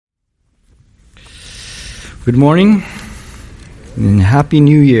Good morning and Happy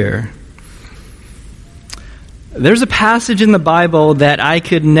New Year. There's a passage in the Bible that I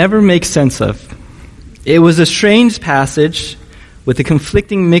could never make sense of. It was a strange passage with a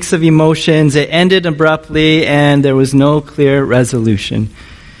conflicting mix of emotions. It ended abruptly and there was no clear resolution.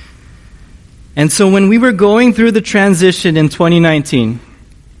 And so when we were going through the transition in 2019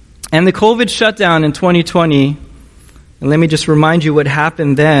 and the COVID shutdown in 2020, and let me just remind you what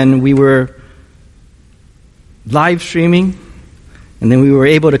happened then. We were live streaming, and then we were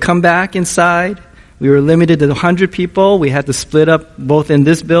able to come back inside. We were limited to 100 people. We had to split up both in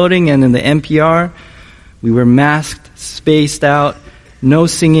this building and in the NPR. We were masked, spaced out, no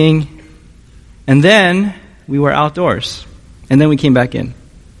singing. And then we were outdoors. And then we came back in.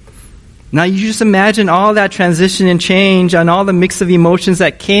 Now you just imagine all that transition and change and all the mix of emotions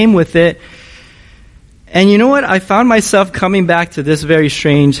that came with it. And you know what? I found myself coming back to this very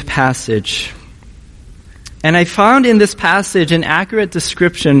strange passage. And I found in this passage an accurate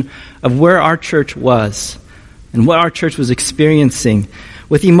description of where our church was and what our church was experiencing,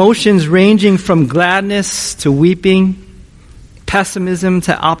 with emotions ranging from gladness to weeping, pessimism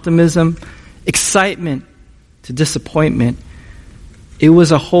to optimism, excitement to disappointment. It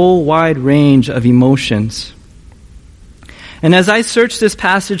was a whole wide range of emotions. And as I searched this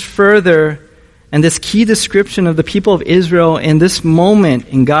passage further, and this key description of the people of Israel in this moment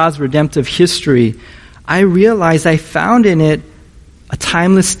in God's redemptive history, I realized I found in it a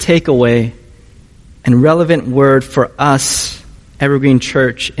timeless takeaway and relevant word for us, Evergreen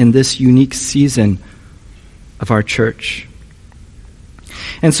Church, in this unique season of our church.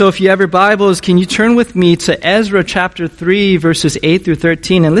 And so if you have your Bibles, can you turn with me to Ezra chapter 3, verses 8 through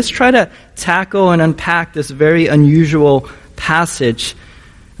 13, and let's try to tackle and unpack this very unusual passage.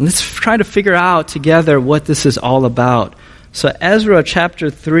 And let's try to figure out together what this is all about. So Ezra chapter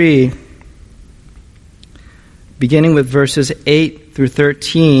 3, beginning with verses 8 through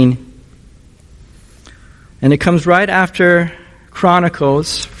 13. And it comes right after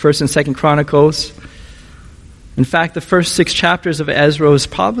Chronicles, 1st and 2nd Chronicles. In fact, the first 6 chapters of Ezra was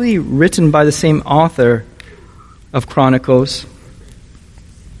probably written by the same author of Chronicles.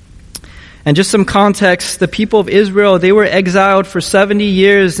 And just some context, the people of Israel, they were exiled for 70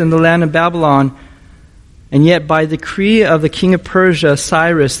 years in the land of Babylon. And yet by decree of the king of Persia,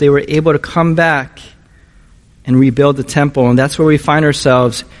 Cyrus, they were able to come back and rebuild the temple. And that's where we find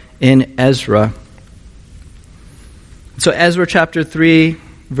ourselves in Ezra. So Ezra chapter 3,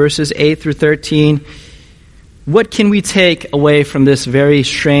 verses 8 through 13. What can we take away from this very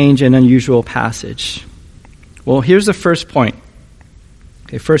strange and unusual passage? Well, here's the first point.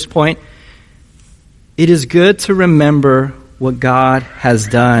 Okay, first point. It is good to remember what God has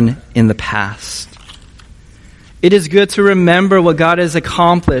done in the past. It is good to remember what God has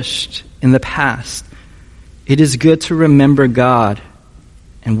accomplished in the past. It is good to remember God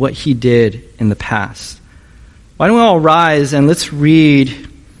and what He did in the past. Why don't we all rise and let's read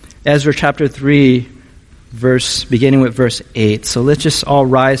Ezra chapter 3, beginning with verse 8. So let's just all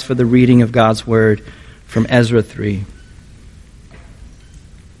rise for the reading of God's word from Ezra 3.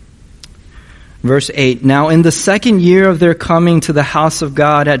 Verse 8, Now in the second year of their coming to the house of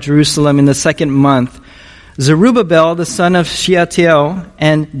God at Jerusalem in the second month, Zerubbabel the son of Shealtiel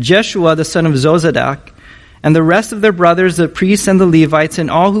and Jeshua the son of Zozadak and the rest of their brothers, the priests and the Levites, and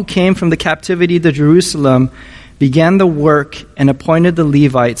all who came from the captivity to Jerusalem, began the work and appointed the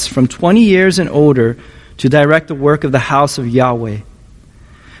Levites from 20 years and older to direct the work of the house of Yahweh.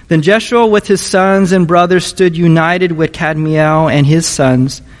 Then Jeshua with his sons and brothers stood united with Kadmiel and his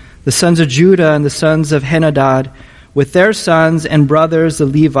sons, the sons of Judah and the sons of Henadad, with their sons and brothers, the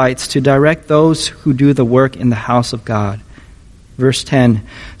Levites, to direct those who do the work in the house of God. Verse 10,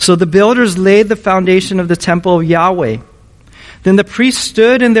 So the builders laid the foundation of the temple of Yahweh. Then the priests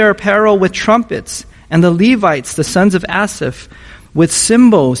stood in their apparel with trumpets, and the Levites, the sons of Asaph, with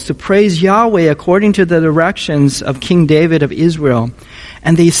cymbals to praise Yahweh according to the directions of King David of Israel.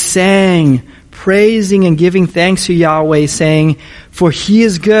 And they sang, praising and giving thanks to Yahweh, saying, For He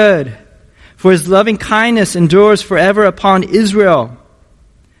is good, for His loving kindness endures forever upon Israel.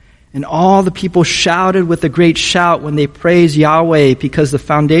 And all the people shouted with a great shout when they praised Yahweh, because the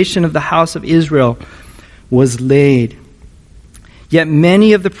foundation of the house of Israel was laid. Yet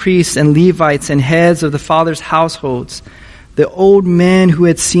many of the priests and Levites and heads of the fathers' households, the old men who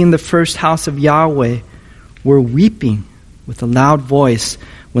had seen the first house of Yahweh, were weeping with a loud voice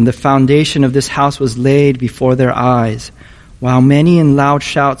when the foundation of this house was laid before their eyes, while many in loud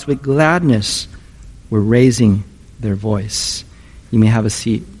shouts with gladness were raising their voice. You may have a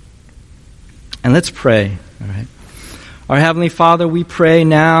seat. And let's pray. All right. Our Heavenly Father, we pray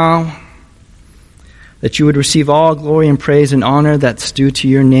now that you would receive all glory and praise and honor that's due to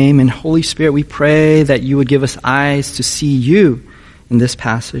your name. And Holy Spirit, we pray that you would give us eyes to see you in this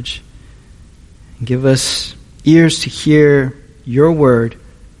passage. And give us ears to hear your word.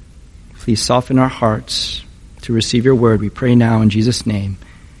 Please soften our hearts to receive your word. We pray now in Jesus' name.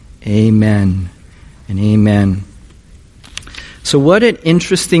 Amen and amen. So what an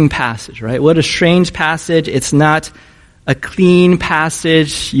interesting passage, right? What a strange passage. It's not a clean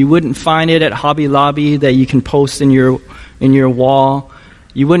passage. You wouldn't find it at Hobby Lobby that you can post in your wall.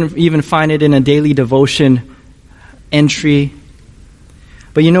 You wouldn't even find it in a daily devotion entry.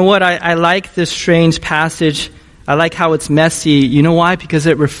 But you know what? I like this strange passage. I like how it's messy. You know why? Because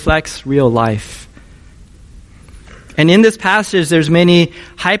it reflects real life. And in this passage, there's many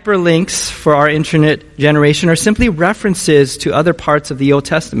hyperlinks for our internet generation, or simply references to other parts of the Old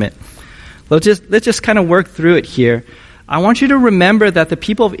Testament. Let's just kind of work through it here. I want you to remember that the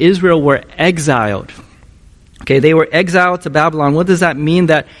people of Israel were exiled. Okay, they were exiled to Babylon. What does that mean?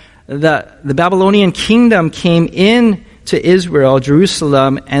 That the Babylonian kingdom came in to Israel,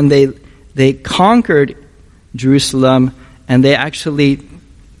 Jerusalem, and they conquered Jerusalem, and they actually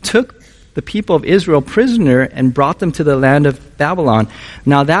took the people of Israel prisoner and brought them to the land of Babylon.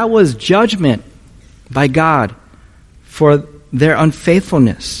 Now that was judgment by God for their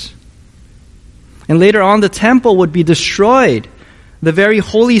unfaithfulness. And later on, the temple would be destroyed, the very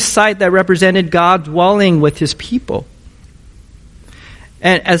holy site that represented God dwelling with his people.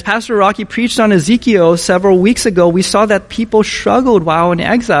 And as Pastor Rocky preached on Ezekiel several weeks ago, we saw that people struggled while in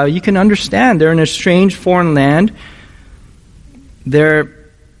exile. You can understand. They're in a strange foreign land.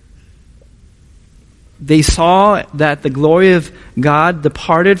 They saw that the glory of God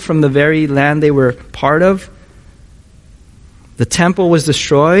departed from the very land they were part of. The temple was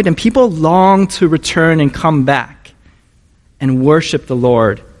destroyed, and people longed to return and come back and worship the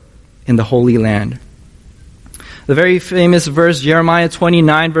Lord in the Holy Land. The very famous verse, Jeremiah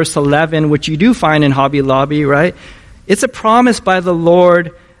 29, verse 11, which you do find in Hobby Lobby, right? It's a promise by the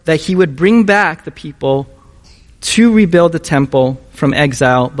Lord that he would bring back the people to rebuild the temple from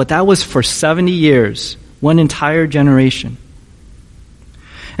exile, but that was for 70 years, one entire generation.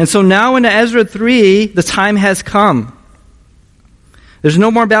 And so now in Ezra 3, the time has come. There's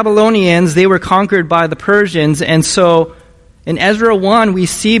no more Babylonians. They were conquered by the Persians. And so in Ezra 1, we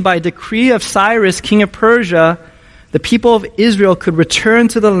see by decree of Cyrus, king of Persia, the people of Israel could return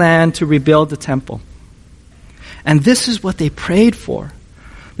to the land to rebuild the temple. And this is what they prayed for.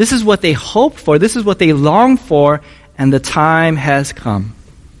 This is what they hoped for. This is what they longed for. And the time has come.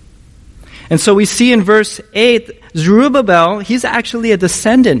 And so we see in verse 8, Zerubbabel, he's actually a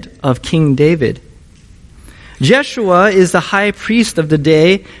descendant of King David. Jeshua is the high priest of the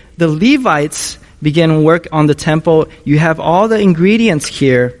day. The Levites begin work on the temple. You have all the ingredients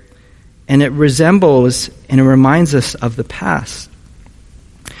here, and it resembles and it reminds us of the past.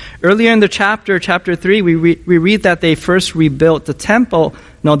 Earlier in the chapter 3, we read that they first rebuilt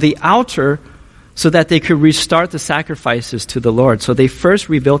the altar, so that they could restart the sacrifices to the Lord. So they first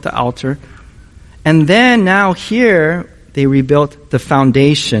rebuilt the altar, and then now here they rebuilt the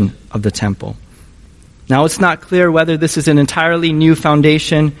foundation of the temple. Now it's not clear whether this is an entirely new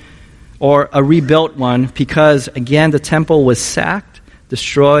foundation or a rebuilt one, because again the temple was sacked,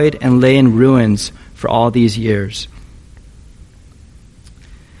 destroyed, and lay in ruins for all these years.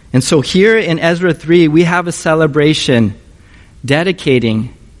 And so here in Ezra 3, we have a celebration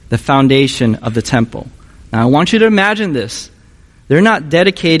dedicating the foundation of the temple. Now I want you to imagine this. They're not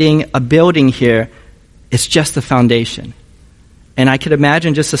dedicating a building here. It's just the foundation. And I could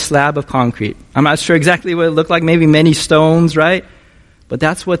imagine just a slab of concrete. I'm not sure exactly what it looked like. Maybe many stones, right? But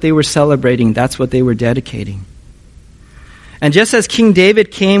that's what they were celebrating. That's what they were dedicating. And just as King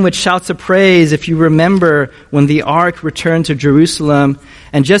David came with shouts of praise, if you remember when the ark returned to Jerusalem,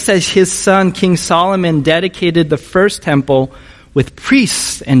 and just as his son King Solomon dedicated the first temple with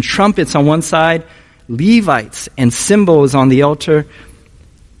priests and trumpets on one side, Levites and cymbals on the altar,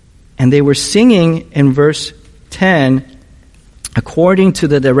 and they were singing in verse 10 according to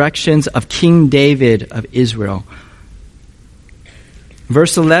the directions of King David of Israel.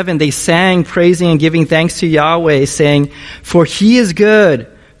 Verse 11, they sang, praising and giving thanks to Yahweh, saying, "For he is good,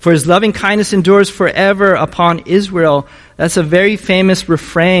 for his loving kindness endures forever upon Israel." That's a very famous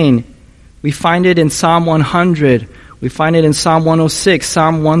refrain. We find it in Psalm 100. We find it in Psalm 106,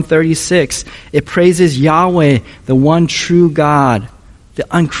 Psalm 136. It praises Yahweh, the one true God, the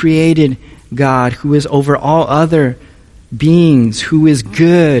uncreated God who is over all other beings, who is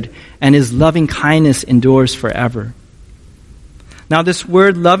good, and his loving kindness endures forever. Now this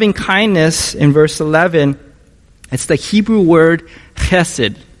word loving kindness in verse 11, it's the Hebrew word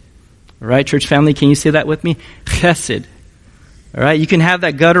chesed, All right, church family, can you say that with me? Chesed. All right, you can have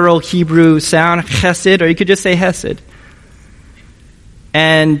that guttural Hebrew sound, chesed, or you could just say hesed.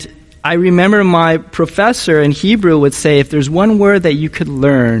 And I remember my professor in Hebrew would say, if there's one word that you could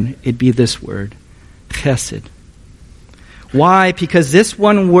learn, it'd be this word, chesed. Why? Because this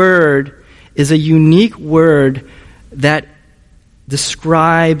one word is a unique word that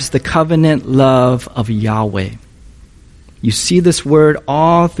describes the covenant love of Yahweh. You see this word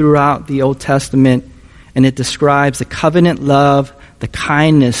all throughout the Old Testament, and it describes the covenant love, the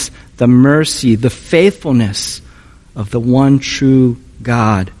kindness, the mercy, the faithfulness of the one true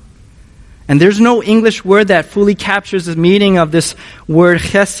God. And there's no English word that fully captures the meaning of this word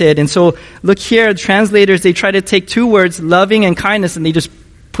chesed. And so look here, translators, they try to take two words, loving and kindness, and they just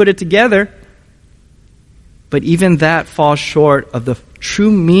put it together. But even that falls short of the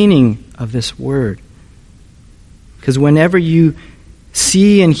true meaning of this word. Because whenever you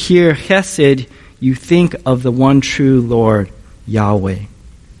see and hear chesed, you think of the one true Lord, Yahweh.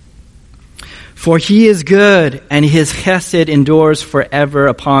 For he is good, and his chesed endures forever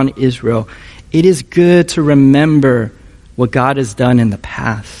upon Israel. It is good to remember what God has done in the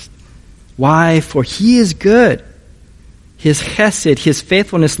past. Why? For he is good. His chesed, his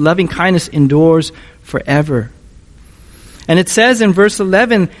faithfulness, loving kindness endures forever. And it says in verse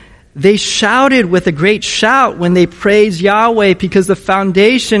 11, they shouted with a great shout when they praised Yahweh, because the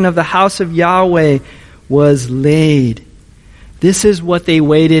foundation of the house of Yahweh was laid. This is what they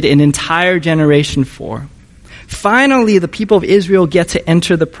waited an entire generation for. Finally, the people of Israel get to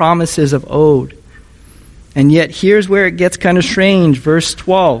enter the promises of old. And yet, here's where it gets kind of strange. Verse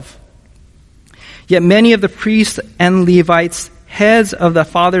 12. Yet many of the priests and Levites, heads of the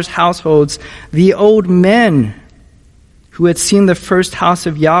fathers' households, the old men who had seen the first house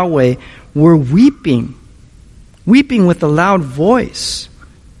of Yahweh, were weeping with a loud voice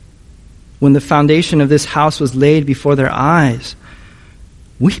when the foundation of this house was laid before their eyes.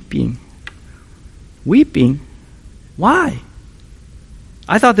 Weeping. Why?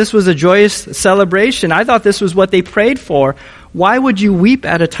 I thought this was a joyous celebration. I thought this was what they prayed for. Why would you weep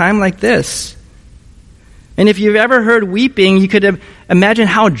at a time like this? And if you've ever heard weeping, you could imagine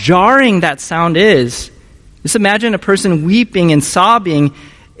how jarring that sound is. Just imagine a person weeping and sobbing.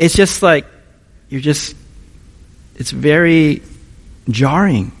 It's just like, it's very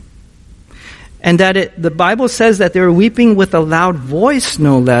jarring. And that the Bible says that they were weeping with a loud voice,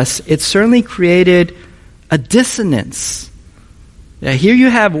 no less. It certainly created a dissonance. Yeah, here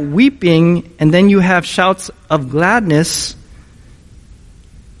you have weeping, and then you have shouts of gladness.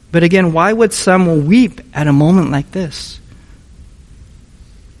 But again, why would someone weep at a moment like this?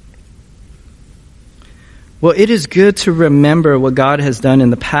 Well, it is good to remember what God has done in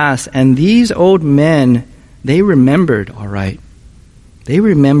the past. And these old men, they remembered all right. They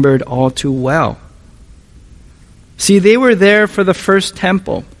remembered all too well. See, they were there for the first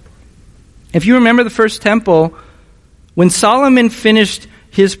temple. If you remember the first temple, when Solomon finished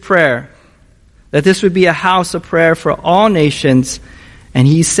his prayer, that this would be a house of prayer for all nations, and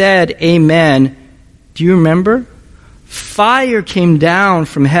he said, Amen. Do you remember? Fire came down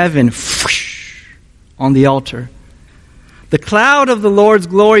from heaven on the altar. The cloud of the Lord's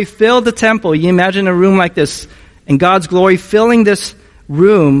glory filled the temple. You imagine a room like this, and God's glory filling this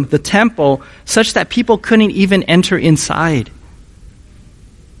room, the temple, such that people couldn't even enter inside.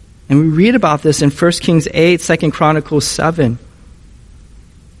 And we read about this in 1 Kings 8, 2 Chronicles 7.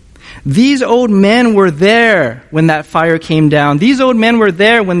 These old men were there when that fire came down. These old men were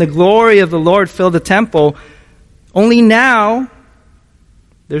there when the glory of the Lord filled the temple. Only now,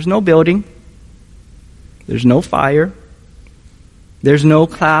 there's no building. There's no fire. There's no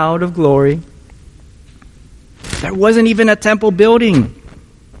cloud of glory. There wasn't even a temple building.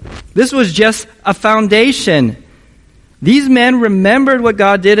 This was just a foundation. These men remembered what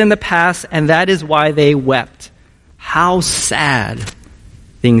God did in the past, and that is why they wept. How sad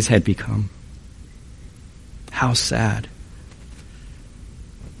things had become. How sad.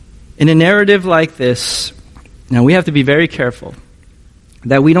 In a narrative like this, now we have to be very careful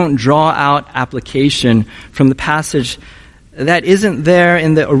that we don't draw out application from the passage that isn't there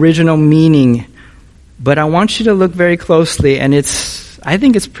in the original meaning. But I want you to look very closely, and I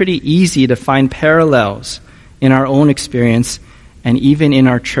think it's pretty easy to find parallels in our own experience and even in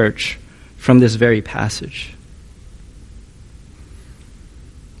our church from this very passage.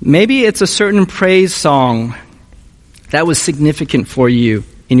 Maybe it's a certain praise song that was significant for you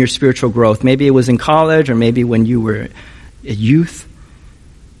in your spiritual growth. Maybe it was in college, or maybe when you were a youth.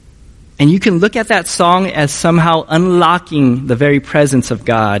 And you can look at that song as somehow unlocking the very presence of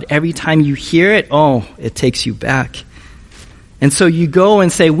God. Every time you hear it, it takes you back. And so you go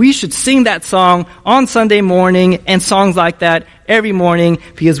and say, we should sing that song on Sunday morning and songs like that every morning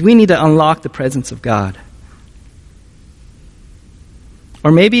because we need to unlock the presence of God.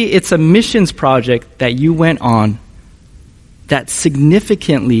 Or maybe it's a missions project that you went on that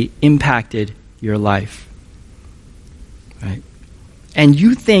significantly impacted your life. Right? And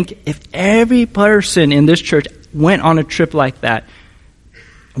you think if every person in this church went on a trip like that,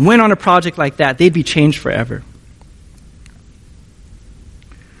 went on a project like that, they'd be changed forever.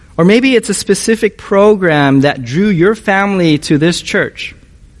 Or maybe it's a specific program that drew your family to this church.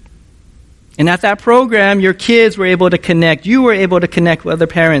 And at that program, your kids were able to connect. You were able to connect with other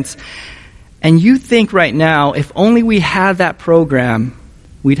parents. And you think right now, if only we had that program,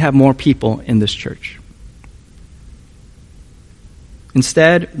 we'd have more people in this church.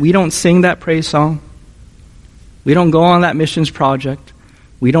 Instead, we don't sing that praise song. We don't go on that missions project.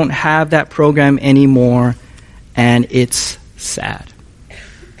 We don't have that program anymore. And it's sad.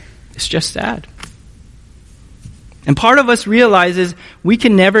 It's just sad. And part of us realizes we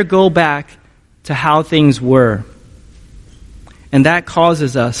can never go back to how things were. And that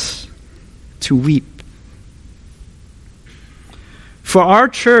causes us to weep. For our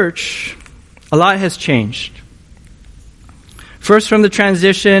church, a lot has changed. First from the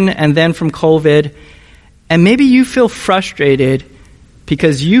transition and then from COVID. And maybe you feel frustrated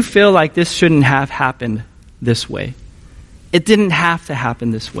because you feel like this shouldn't have happened this way. It didn't have to happen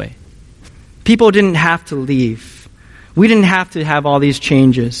this way. People didn't have to leave. We didn't have to have all these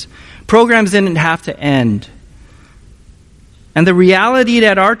changes. Programs didn't have to end. And the reality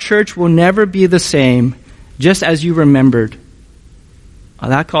that our church will never be the same, just as you remembered,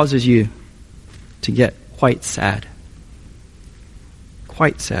 that causes you to get quite sad.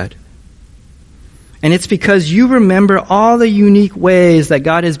 Quite sad. And it's because you remember all the unique ways that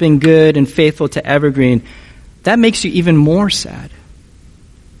God has been good and faithful to Evergreen. That makes you even more sad.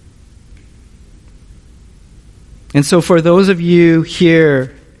 And so for those of you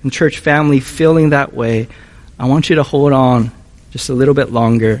here in church family feeling that way, I want you to hold on just a little bit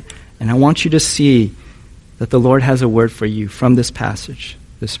longer. And I want you to see that the Lord has a word for you from this passage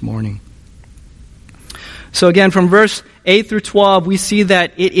this morning. So again, from verse 8 through 12, we see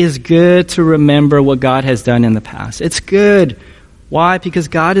that it is good to remember what God has done in the past. It's good. Why? Because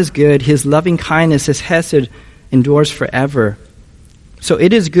God is good. His loving kindness, His hesed, endures forever. So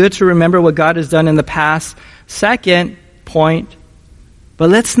it is good to remember what God has done in the past. Second point, but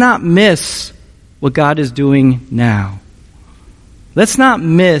let's not miss what God is doing now. Let's not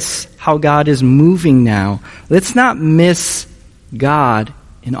miss how God is moving now. Let's not miss God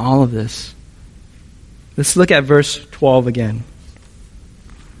in all of this. Let's look at verse 12 again.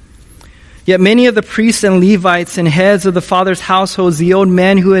 Yet many of the priests and Levites and heads of the fathers' households, the old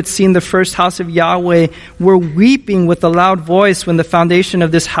men who had seen the first house of Yahweh, were weeping with a loud voice when the foundation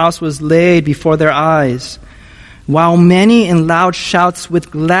of this house was laid before their eyes, while many in loud shouts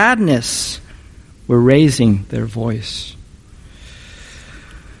with gladness were raising their voice.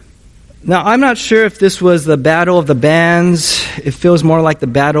 Now, I'm not sure if this was the battle of the bands. It feels more like the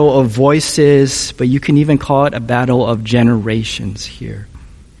battle of voices, but you can even call it a battle of generations here.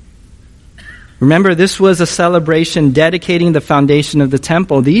 Remember, this was a celebration dedicating the foundation of the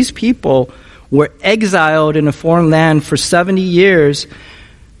temple. These people were exiled in a foreign land for 70 years.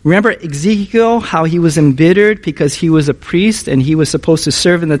 Remember Ezekiel, how he was embittered because he was a priest and he was supposed to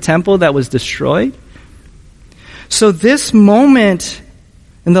serve in the temple that was destroyed? So this moment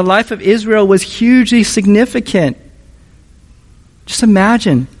in the life of Israel was hugely significant. Just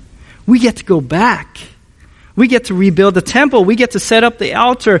imagine, we get to go back. We get to rebuild the temple. We get to set up the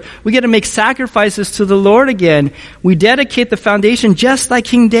altar. We get to make sacrifices to the Lord again. We dedicate the foundation just like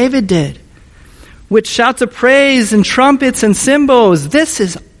King David did, with shouts of praise and trumpets and cymbals. This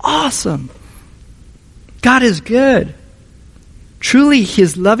is awesome. God is good. Truly,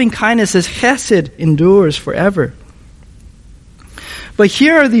 His loving kindness, His chesed, endures forever. But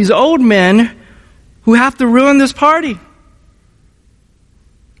here are these old men who have to ruin this party.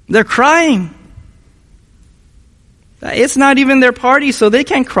 They're crying. It's not even their party, so they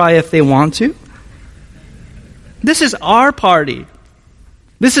can't cry if they want to. This is our party.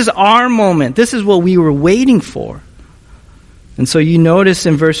 This is our moment. This is what we were waiting for. And so you notice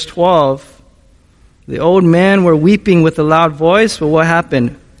in verse 12, the old men were weeping with a loud voice. But what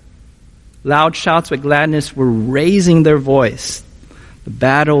happened? Loud shouts with gladness were raising their voice. The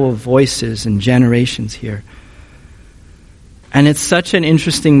battle of voices and generations here. And it's such an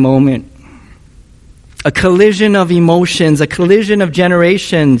interesting moment. A collision of emotions, a collision of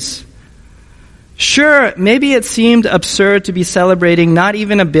generations. Sure, maybe it seemed absurd to be celebrating not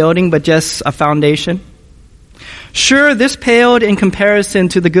even a building, but just a foundation. Sure, this paled in comparison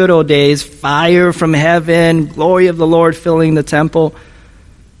to the good old days, fire from heaven, glory of the Lord filling the temple.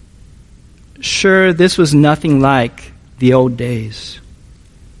 Sure, this was nothing like the old days,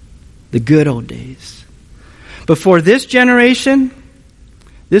 the good old days. But for this generation,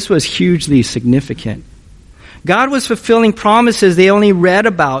 this was hugely significant. God was fulfilling promises they only read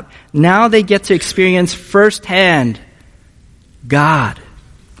about. Now they get to experience firsthand God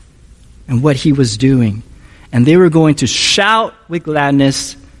and what He was doing. And they were going to shout with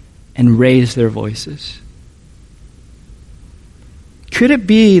gladness and raise their voices. Could it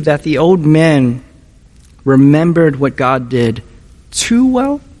be that the old men remembered what God did too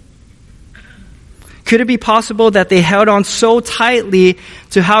well? Could it be possible that they held on so tightly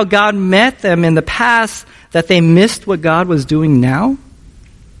to how God met them in the past that they missed what God was doing now? You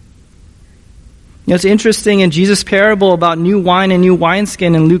know, it's interesting in Jesus' parable about new wine and new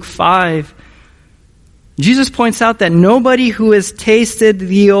wineskin in Luke 5, Jesus points out that nobody who has tasted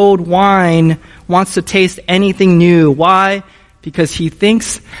the old wine wants to taste anything new. Why? Because he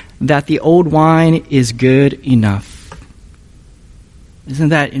thinks that the old wine is good enough. Isn't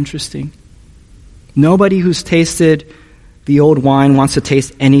that interesting? Nobody who's tasted the old wine wants to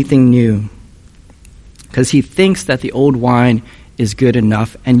taste anything new because he thinks that the old wine is good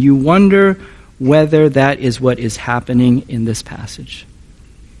enough. And you wonder whether that is what is happening in this passage.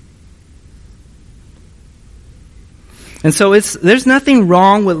 And so there's nothing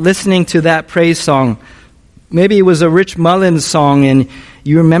wrong with listening to that praise song. Maybe it was a Rich Mullins song and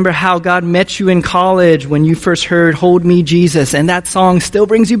you remember how God met you in college when you first heard Hold Me Jesus, and that song still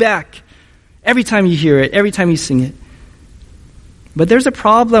brings you back every time you hear it, every time you sing it. But there's a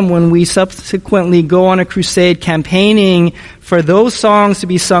problem when we subsequently go on a crusade campaigning for those songs to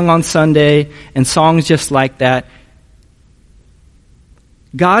be sung on Sunday and songs just like that.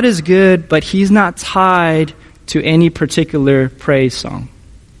 God is good, but He's not tied to any particular praise song.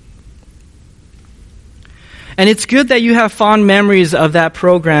 And it's good that you have fond memories of that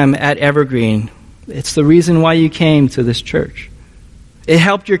program at Evergreen. It's the reason why you came to this church. It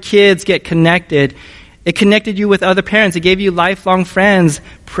helped your kids get connected. It connected you with other parents. It gave you lifelong friends.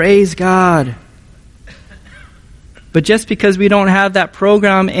 Praise God. But just because we don't have that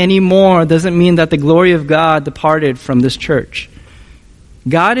program anymore doesn't mean that the glory of God departed from this church.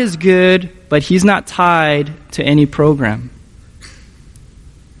 God is good, but He's not tied to any program.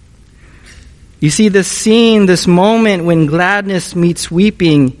 You see this scene, this moment when gladness meets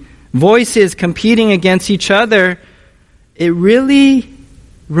weeping, voices competing against each other, it really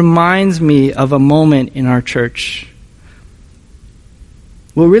reminds me of a moment in our church.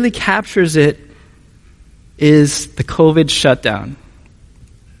 What really captures it is the COVID shutdown,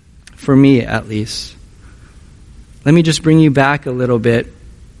 for me at least. Let me just bring you back a little bit.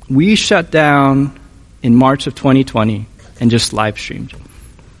 We shut down in March of 2020 and just live streamed.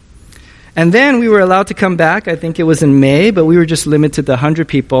 And then we were allowed to come back, I think it was in May, but we were just limited to 100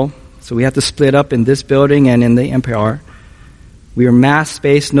 people. So we had to split up in this building and in the MPR. We were mass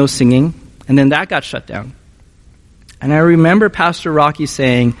spaced, no singing. And then that got shut down. And I remember Pastor Rocky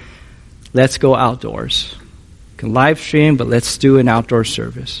saying, let's go outdoors. We can live stream, but let's do an outdoor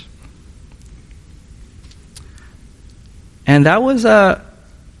service. And that was a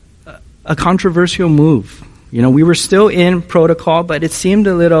controversial move. You know, we were still in protocol, but it seemed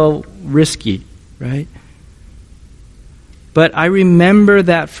a little risky, right? But I remember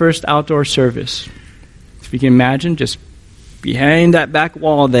that first outdoor service. If you can imagine, just behind that back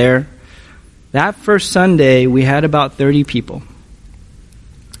wall there, that first Sunday, we had about 30 people.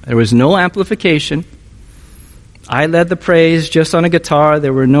 There was no amplification. I led the praise just on a guitar.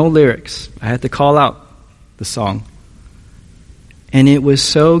 There were no lyrics. I had to call out the song. And it was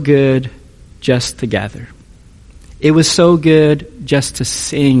so good just to gather. It was so good just to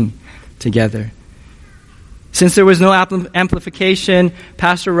sing together. Since there was no amplification,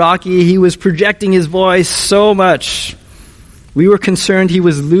 Pastor Rocky, he was projecting his voice so much. We were concerned he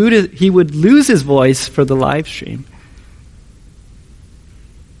would lose his voice for the live stream.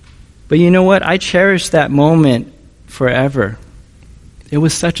 But you know what? I cherish that moment forever. It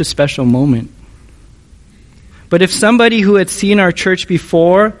was such a special moment. But if somebody who had seen our church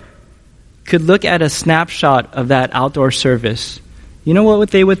before could look at a snapshot of that outdoor service, you know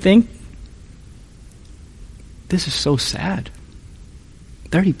what they would think? This is so sad.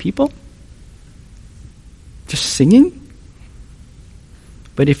 30 people? Just singing?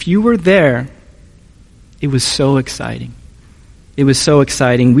 But if you were there, it was so exciting. It was so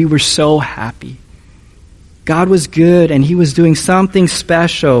exciting. We were so happy. God was good, and He was doing something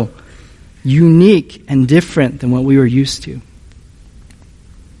special, unique, and different than what we were used to.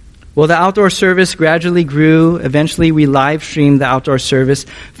 Well, the outdoor service gradually grew. Eventually, we live streamed the outdoor service.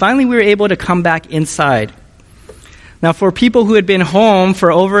 Finally, we were able to come back inside. Now, for people who had been home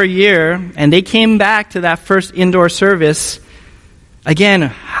for over a year, and they came back to that first indoor service, again,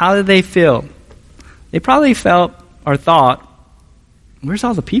 how did they feel? They probably felt or thought, where's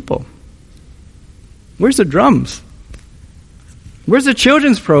all the people? Where's the drums? Where's the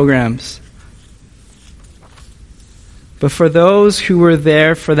children's programs? But for those who were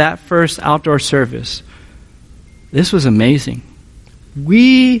there for that first outdoor service, this was amazing.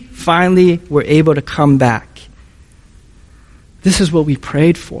 We finally were able to come back. This is what we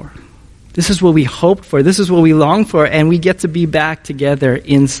prayed for. This is what we hoped for. This is what we longed for. And we get to be back together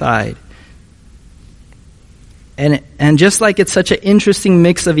inside. And just like it's such an interesting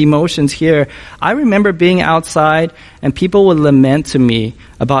mix of emotions here, I remember being outside and people would lament to me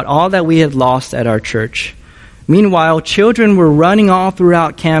about all that we had lost at our church. Meanwhile, children were running all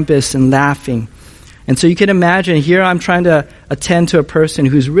throughout campus and laughing. And so you can imagine, here I'm trying to attend to a person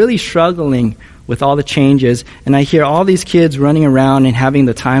who's really struggling with all the changes, and I hear all these kids running around and having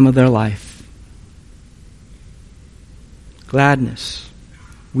the time of their life. Gladness,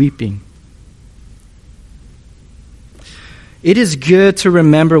 weeping. It is good to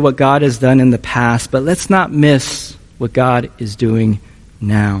remember what God has done in the past, but let's not miss what God is doing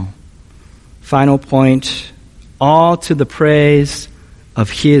now. Final point, all to the praise of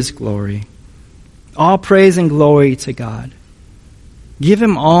His glory. All praise and glory to God. Give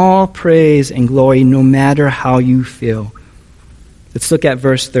Him all praise and glory no matter how you feel. Let's look at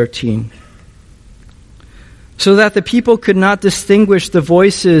verse 13. So that the people could not distinguish the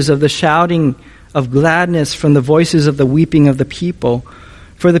voices of the shouting of gladness from the voices of the weeping of the people.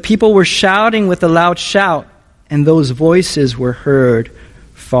 For the people were shouting with a loud shout, and those voices were heard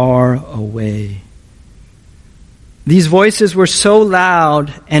far away. These voices were so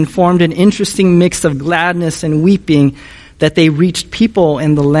loud and formed an interesting mix of gladness and weeping that they reached people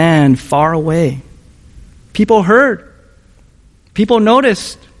in the land far away. People heard. People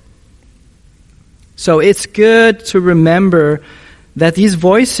noticed. So it's good to remember that these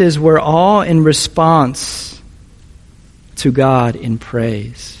voices were all in response to God in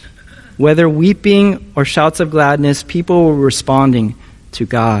praise. Whether weeping or shouts of gladness, people were responding to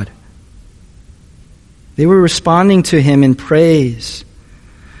God. They were responding to Him in praise.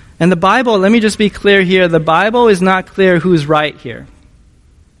 And the Bible, let me just be clear here, the Bible is not clear who's right here.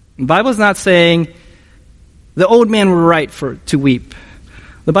 The Bible is not saying the old men were right to weep.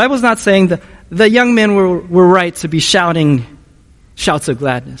 The Bible is not saying the young men were right to be shouting shouts of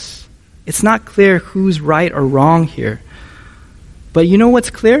gladness. It's not clear who's right or wrong here. But you know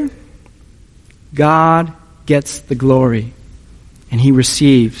what's clear? God gets the glory, and He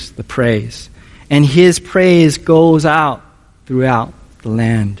receives the praise. And His praise goes out throughout the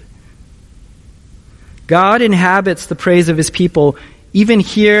land. God inhabits the praise of His people, even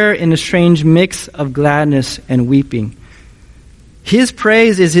here in a strange mix of gladness and weeping. His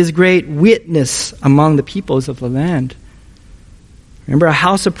praise is His great witness among the peoples of the land. Remember, a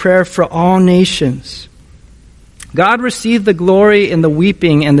house of prayer for all nations. God received the glory in the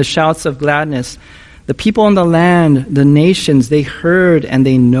weeping and the shouts of gladness. The people in the land, the nations, they heard and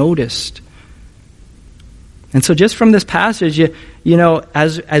they noticed. And so just from this passage, you know,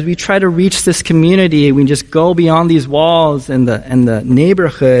 as we try to reach this community, we just go beyond these walls and the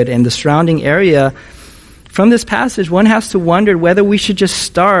neighborhood and the surrounding area. From this passage, one has to wonder whether we should just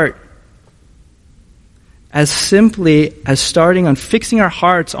start as simply as starting on fixing our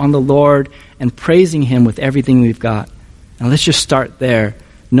hearts on the Lord and praising Him with everything we've got. And let's just start there,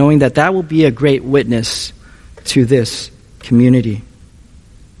 knowing that that will be a great witness to this community.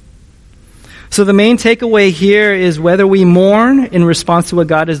 So the main takeaway here is whether we mourn in response to what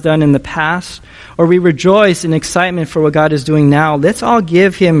God has done in the past, or we rejoice in excitement for what God is doing now, let's all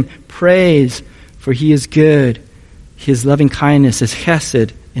give Him praise, for He is good. His loving kindness, His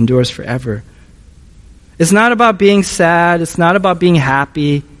chesed, endures forever. It's not about being sad. It's not about being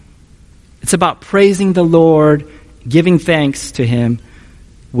happy. It's about praising the Lord, giving thanks to Him,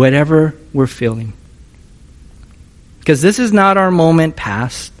 whatever we're feeling. Because this is not our moment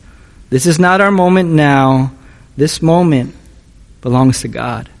past. This is not our moment now. This moment belongs to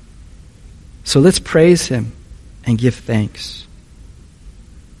God. So let's praise Him and give thanks.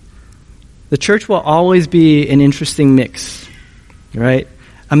 The church will always be an interesting mix, right?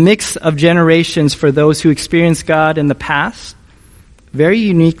 A mix of generations for those who experienced God in the past, very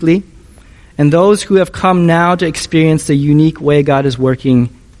uniquely, and those who have come now to experience the unique way God is working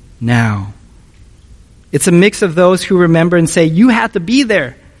now. It's a mix of those who remember and say, you had to be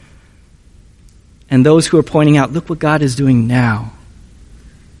there, and those who are pointing out, look what God is doing now.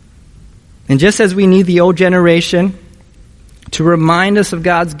 And just as we need the old generation to remind us of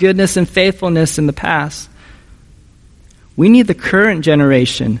God's goodness and faithfulness in the past, we need the current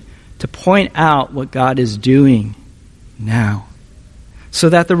generation to point out what God is doing now, so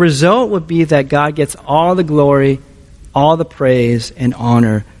that the result would be that God gets all the glory, all the praise and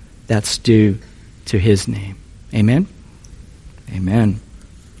honor that's due to his name. Amen? Amen.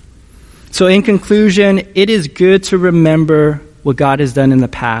 So in conclusion, it is good to remember what God has done in the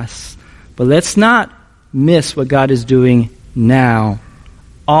past, but let's not miss what God is doing now,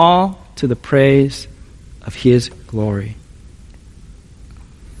 all to the praise of his glory.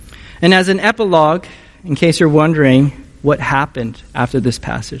 And as an epilogue, in case you're wondering what happened after this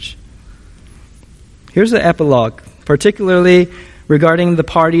passage, here's the epilogue, particularly regarding the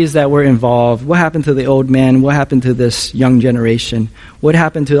parties that were involved. What happened to the old man? What happened to this young generation? What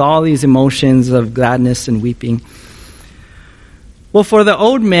happened to all these emotions of gladness and weeping? Well, for the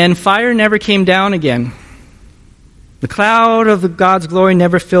old men, fire never came down again. The cloud of God's glory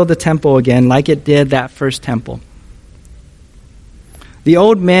never filled the temple again like it did that first temple. The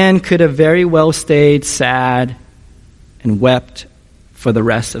old man could have very well stayed sad and wept for the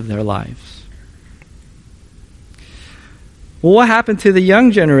rest of their lives. Well, what happened to the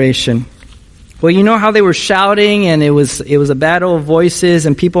young generation? Well, you know how they were shouting and it was a battle of voices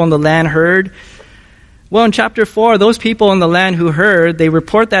and people on the land heard? Well, in chapter 4, those people on the land who heard, they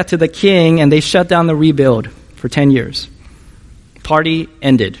report that to the king and they shut down the rebuild for 10 years. Party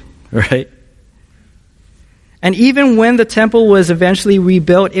ended, right? And even when the temple was eventually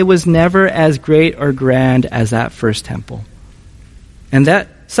rebuilt, it was never as great or grand as that first temple. And that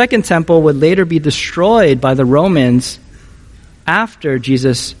second temple would later be destroyed by the Romans after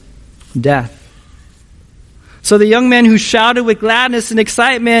Jesus' death. So the young men who shouted with gladness and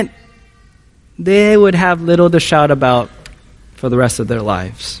excitement, they would have little to shout about for the rest of their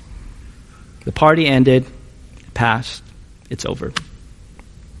lives. The party ended, it passed, it's over.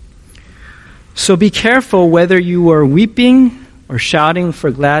 So be careful whether you are weeping or shouting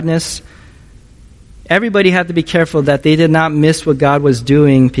for gladness. Everybody had to be careful that they did not miss what God was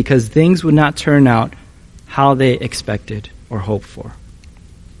doing, because things would not turn out how they expected or hoped for.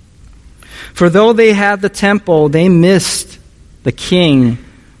 For though they had the temple, they missed the king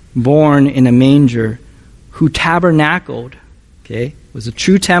born in a manger who tabernacled, was a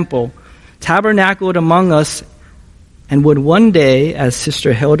true temple, tabernacled among us, and would one day, as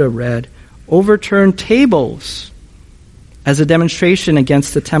Sister Hilda read, overturn tables as a demonstration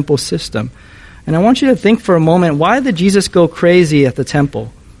against the temple system. And I want you to think for a moment, why did Jesus go crazy at the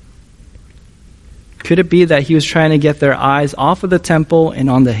temple? Could it be that he was trying to get their eyes off of the temple and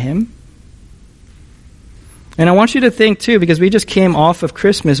onto him? And I want you to think too, because we just came off of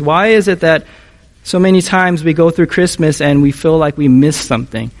Christmas, why is it that so many times we go through Christmas and we feel like we missed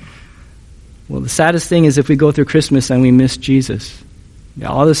something? Well, the saddest thing is if we go through Christmas and we miss Jesus.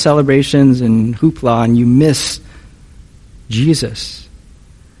 All the celebrations and hoopla, and you miss Jesus.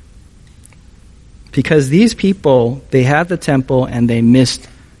 Because these people, they had the temple and they missed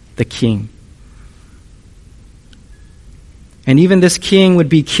the king. And even this king would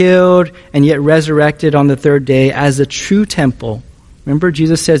be killed and yet resurrected on the third day as a true temple. Remember,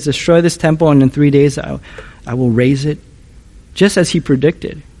 Jesus says, destroy this temple and in 3 days I will raise it, just as he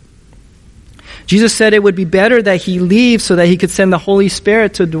predicted. Jesus said it would be better that he leave so that he could send the Holy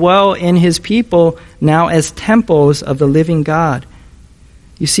Spirit to dwell in his people now as temples of the living God.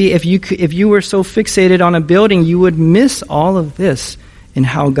 You see, if you were so fixated on a building, you would miss all of this in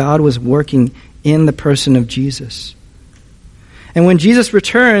how God was working in the person of Jesus. And when Jesus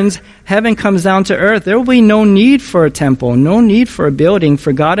returns, heaven comes down to earth. There will be no need for a temple, no need for a building,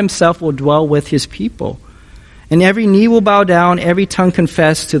 for God himself will dwell with his people. And every knee will bow down, every tongue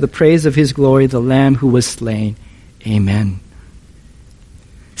confess to the praise of his glory, the Lamb who was slain. Amen.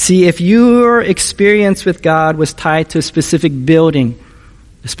 See, if your experience with God was tied to a specific building,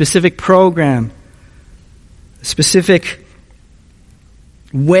 a specific program, a specific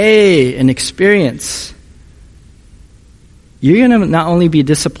way and experience, you're going to not only be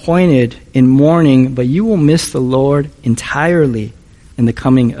disappointed in mourning, but you will miss the Lord entirely in the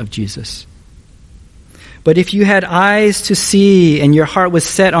coming of Jesus. But if you had eyes to see and your heart was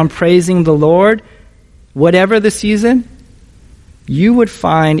set on praising the Lord, whatever the season, you would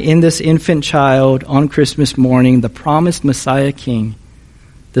find in this infant child on Christmas morning the promised Messiah King,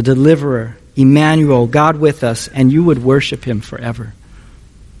 the deliverer, Emmanuel, God with us, and you would worship him forever.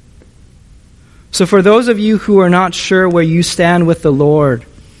 So for those of you who are not sure where you stand with the Lord,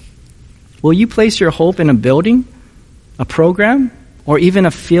 will you place your hope in a building, a program, or even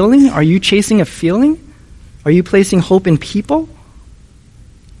a feeling? Are you chasing a feeling? Are you placing hope in people?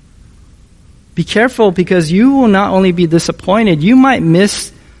 Be careful, because you will not only be disappointed, you might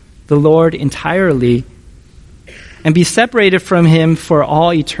miss the Lord entirely and be separated from Him for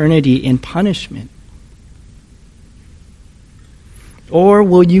all eternity in punishment. Or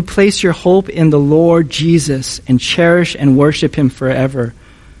will you place your hope in the Lord Jesus and cherish and worship Him forever,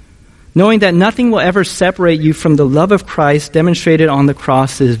 knowing that nothing will ever separate you from the love of Christ demonstrated on the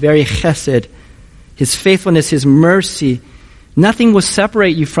cross, His very chesed, His faithfulness, His mercy? Nothing will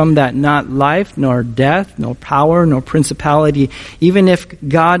separate you from that, not life, nor death, nor power, nor principality. Even if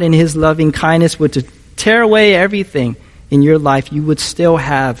God in His loving kindness were to tear away everything in your life, you would still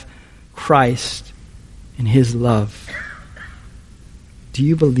have Christ and His love. Do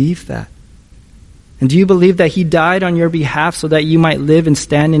you believe that? And do you believe that He died on your behalf so that you might live and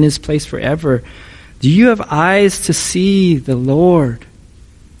stand in His place forever? Do you have eyes to see the Lord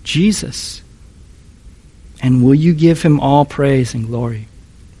Jesus? And will you give Him all praise and glory?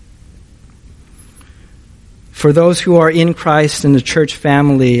 For those who are in Christ and the church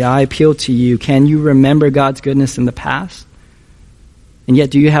family, I appeal to you. Can you remember God's goodness in the past? And yet,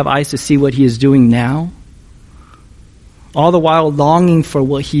 do you have eyes to see what He is doing now? All the while longing for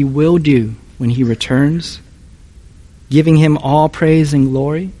what He will do when He returns, giving Him all praise and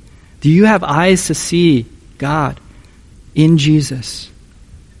glory? Do you have eyes to see God in Jesus?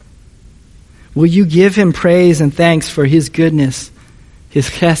 Will you give Him praise and thanks for His goodness, His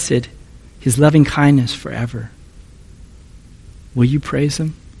chesed, His loving kindness forever? Will you praise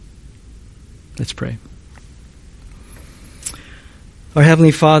Him? Let's pray. Our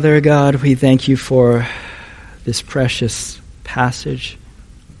Heavenly Father, God, we thank You for this precious passage.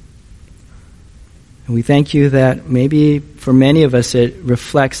 And we thank You that maybe for many of us it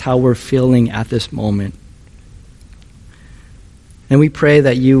reflects how we're feeling at this moment. And we pray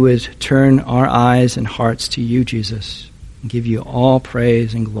that You would turn our eyes and hearts to You, Jesus, and give You all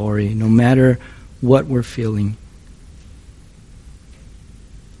praise and glory, no matter what we're feeling.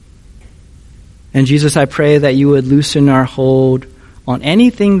 And Jesus, I pray that You would loosen our hold on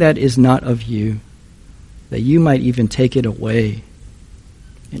anything that is not of You, that You might even take it away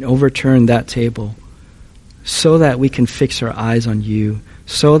and overturn that table so that we can fix our eyes on You,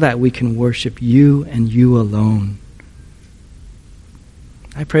 so that we can worship You and You alone.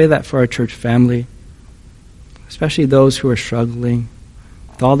 I pray that for our church family, especially those who are struggling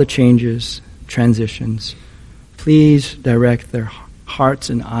with all the changes, transitions. Please direct their hearts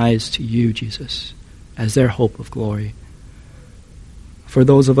and eyes to You, Jesus, as their hope of glory. For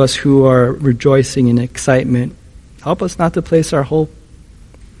those of us who are rejoicing in excitement, help us not to place our hope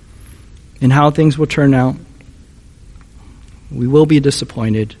in how things will turn out. We will be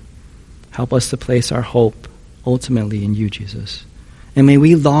disappointed. Help us to place our hope ultimately in You, Jesus. And may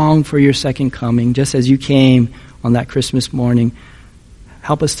we long for Your second coming, just as You came on that Christmas morning.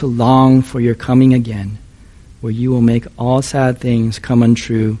 Help us to long for Your coming again, where You will make all sad things come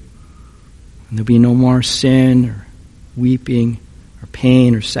untrue, and there'll be no more sin or weeping or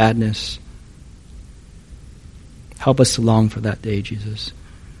pain or sadness. Help us to long for that day, Jesus.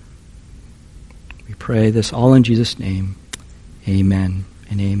 We pray this all in Jesus' name. Amen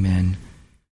and amen.